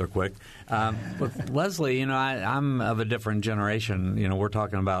they're quick. With Leslie, I'm of a different generation. We're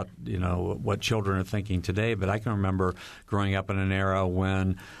talking about, what children are thinking today, but I can remember growing up in an era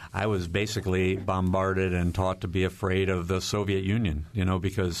when I was basically bombarded and taught to be afraid of the Soviet Union,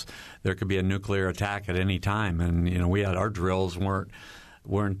 because there could be a nuclear attack at any time. And, we had our drills weren't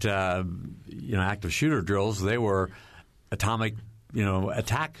active shooter drills. They were atomic,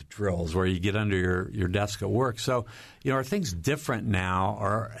 attack drills where you get under your desk at work. So, are things different now,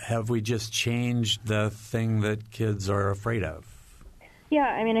 or have we just changed the thing that kids are afraid of? Yeah,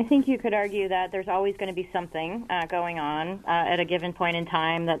 I mean, I think you could argue that there's always going to be something going on at a given point in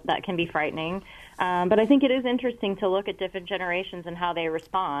time that can be frightening. But I think it is interesting to look at different generations and how they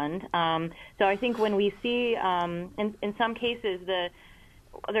respond. So I think when we see, in some cases,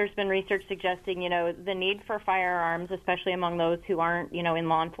 there's been research suggesting, the need for firearms, especially among those who aren't, in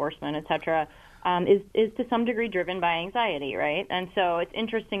law enforcement, et cetera, is to some degree driven by anxiety, right? And so it's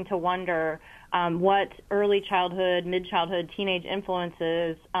interesting to wonder what early childhood, mid-childhood, teenage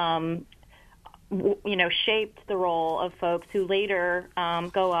influences, shaped the role of folks who later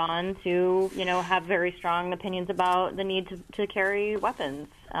go on to, have very strong opinions about the need to carry weapons,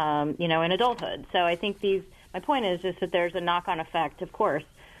 in adulthood. So I think my point is just that there's a knock-on effect, of course,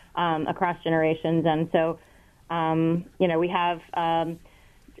 across generations. And so, we have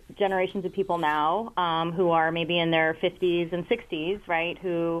generations of people now who are maybe in their 50s and 60s, right,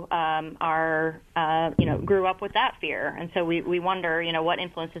 who are, grew up with that fear. And so we wonder, what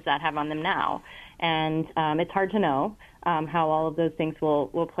influence does that have on them now? And it's hard to know how all of those things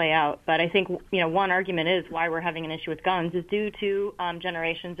will play out. But I think, one argument is why we're having an issue with guns is due to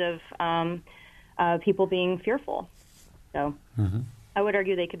generations of people being fearful. So I would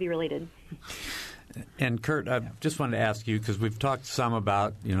argue they could be related. And Kurt, I just wanted to ask you, because we've talked some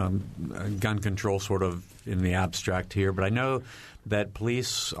about, gun control sort of in the abstract here, but I know that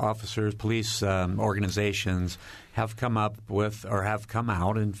police officers, police organizations have come up with or have come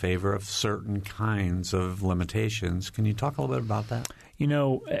out in favor of certain kinds of limitations. Can you talk a little bit about that?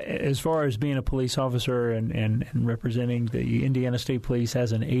 As far as being a police officer and representing the Indiana State Police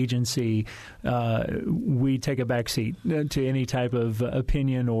as an agency, we take a back seat to any type of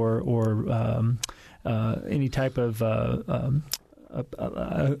opinion or any type of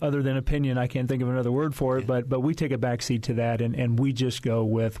other than opinion. I can't think of another word for it, but we take a back seat to that, and we just go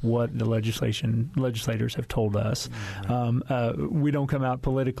with what the legislators have told us. Right. We don't come out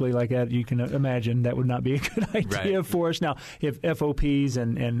politically like that. You can imagine that would not be a good idea for us. Now, if FOPs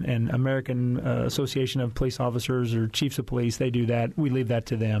and American Association of Police Officers or Chiefs of Police, they do that, we leave that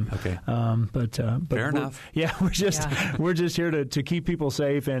to them. Okay. But fair enough. Yeah, we're just here to keep people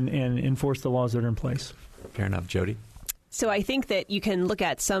safe and enforce the laws that are in place. Fair enough. Jody? So I think that you can look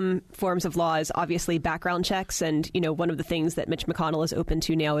at some forms of laws, obviously background checks, and one of the things that Mitch McConnell is open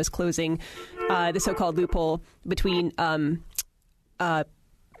to now is closing the so-called loophole between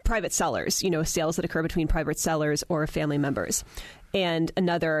private sellers, sales that occur between private sellers or family members. And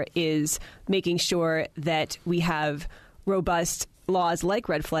another is making sure that we have robust laws like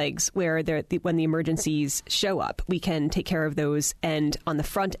red flags where when the emergencies show up, we can take care of those and on the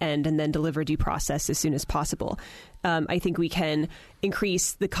front end and then deliver due process as soon as possible. I think we can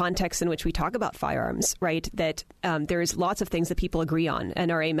increase the context in which we talk about firearms, right? That there's lots of things that people agree on.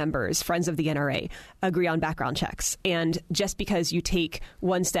 NRA members, friends of the NRA, agree on background checks. And just because you take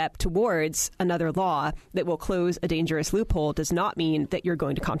one step towards another law that will close a dangerous loophole does not mean that you're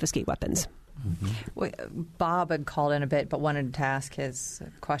going to confiscate weapons. Mm-hmm. Well, Bob had called in a bit, but wanted to ask his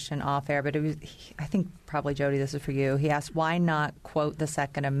question off air. But I think probably Jody, this is for you. He asked, "Why not quote the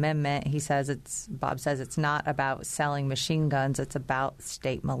Second Amendment?" Bob says it's not about selling machine guns; it's about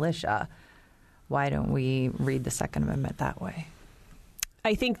state militia. Why don't we read the Second Amendment that way?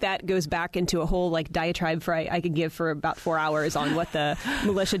 I think that goes back into a whole diatribe I could give for about 4 hours on what the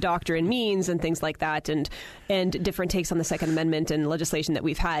militia doctrine means and things like that, and different takes on the Second Amendment and legislation that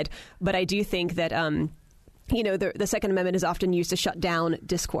we've had. But I do think that the Second Amendment is often used to shut down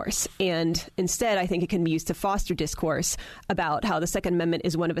discourse. And instead, I think it can be used to foster discourse about how the Second Amendment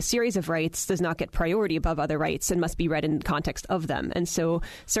is one of a series of rights, does not get priority above other rights, and must be read in context of them. And so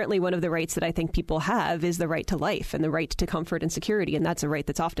certainly one of the rights that I think people have is the right to life and the right to comfort and security. And that's a right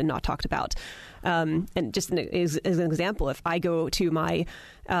that's often not talked about. And just as an example, if I go to my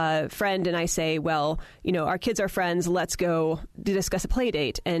friend and I say, well, our kids are friends, let's go to discuss a play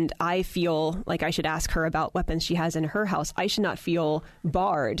date, and I feel like I should ask her about weapons she has in her house, I should not feel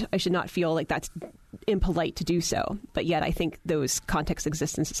barred. I should not feel like that's impolite to do so. But yet I think those contexts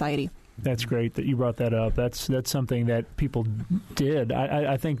exist in society. That's great that you brought that up. That's something that people did.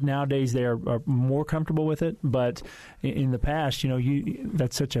 I think nowadays they are more comfortable with it, but in the past,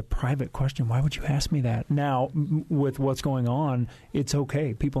 that's such a private question. Why would you ask me that? Now, with what's going on, it's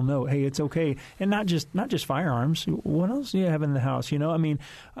okay. People know, hey, it's okay, and not just firearms. What else do you have in the house?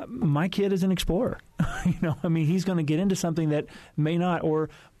 My kid is an explorer. He's going to get into something that may not, or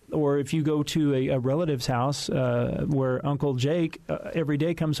if you go to a relative's house where Uncle Jake every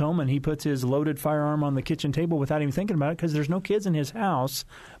day comes home and he puts his loaded firearm on the kitchen table without even thinking about it because there's no kids in his house,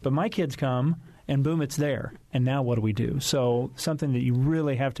 but my kids come and boom, it's there. And now what do we do? So something that you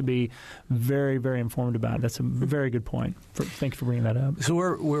really have to be very, very informed about. That's a very good point. Thank you for bringing that up.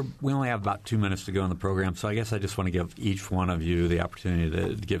 So we only have about 2 minutes to go in the program, so I guess I just want to give each one of you the opportunity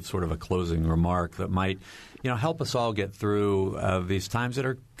to give sort of a closing remark that might help us all get through these times that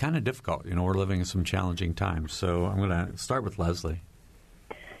are kind of difficult. We're living in some challenging times. So I'm going to start with Leslie.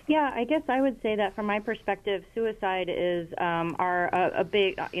 Yeah, I guess I would say that from my perspective, suicide is a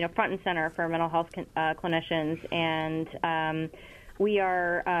big, front and center for mental health clinicians, and we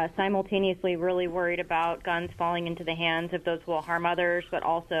are simultaneously really worried about guns falling into the hands of those who will harm others, but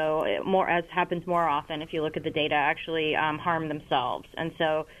also, as happens more often, if you look at the data, actually harm themselves. And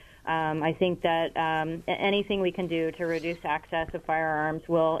so I think that anything we can do to reduce access of firearms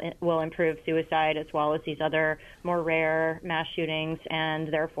will improve suicide as well as these other more rare mass shootings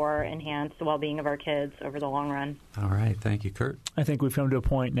and therefore enhance the well-being of our kids over the long run. All right. Thank you, Kurt. I think we've come to a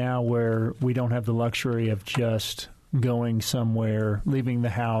point now where we don't have the luxury of just going somewhere, leaving the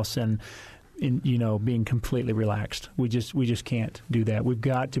house and being completely relaxed. We just can't do that. We've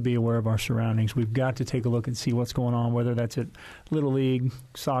got to be aware of our surroundings. We've got to take a look and see what's going on, whether that's at Little League,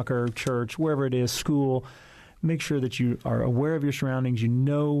 soccer, church, wherever it is, school. Make sure that you are aware of your surroundings. You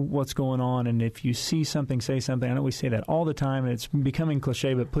know what's going on, and if you see something, say something. I know we say that all the time, and it's becoming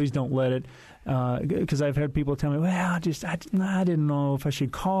cliche, but please don't let it, because I've had people tell me, well, I didn't know if I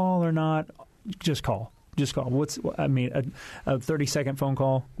should call or not. Just call. Just call. A 30-second phone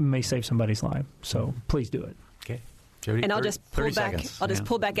call may save somebody's life. So please do it. Okay. Jody, and I'll just pull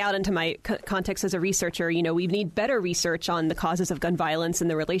back out into my context as a researcher. We need better research on the causes of gun violence and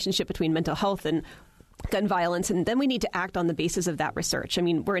the relationship between mental health and gun violence, and then we need to act on the basis of that research.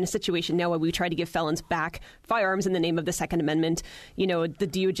 We're in a situation now where we try to give felons back firearms in the name of the Second Amendment. The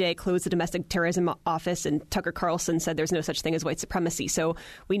DOJ closed the Domestic Terrorism Office, and Tucker Carlson said there's no such thing as white supremacy. So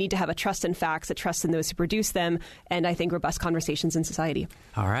we need to have a trust in facts, a trust in those who produce them, and I think robust conversations in society.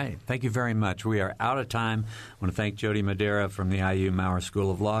 All right. Thank you very much. We are out of time. I want to thank Jody Madera from the IU Maurer School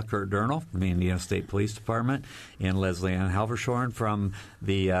of Law, Kurt Durnall from the Indiana State Police Department, and Leslie Ann Halvershorn from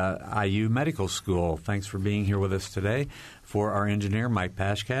the IU Medical School. Thanks for being here with us today. For our engineer, Mike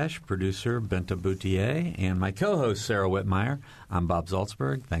Pashkash, producer, Benta Boutier, and my co-host, Sarah Whitmire, I'm Bob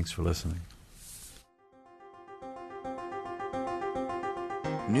Zaltzberg. Thanks for listening.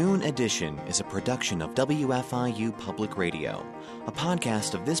 Noon Edition is a production of WFIU Public Radio. A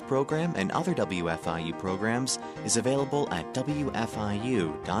podcast of this program and other WFIU programs is available at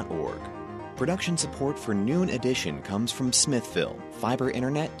WFIU.org. Production support for Noon Edition comes from Smithville, fiber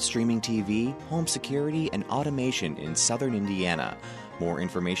internet, streaming TV, home security, and automation in southern Indiana. More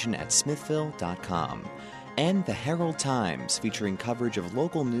information at smithville.com. And the Herald Times, featuring coverage of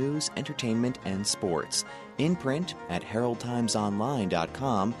local news, entertainment, and sports. In print at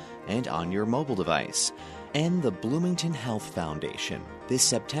heraldtimesonline.com and on your mobile device. And the Bloomington Health Foundation, this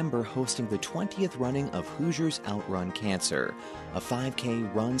September hosting the 20th running of Hoosiers Outrun Cancer, a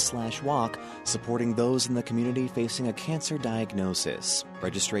 5K run/walk supporting those in the community facing a cancer diagnosis.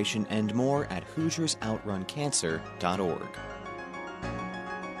 Registration and more at HoosiersOutrunCancer.org.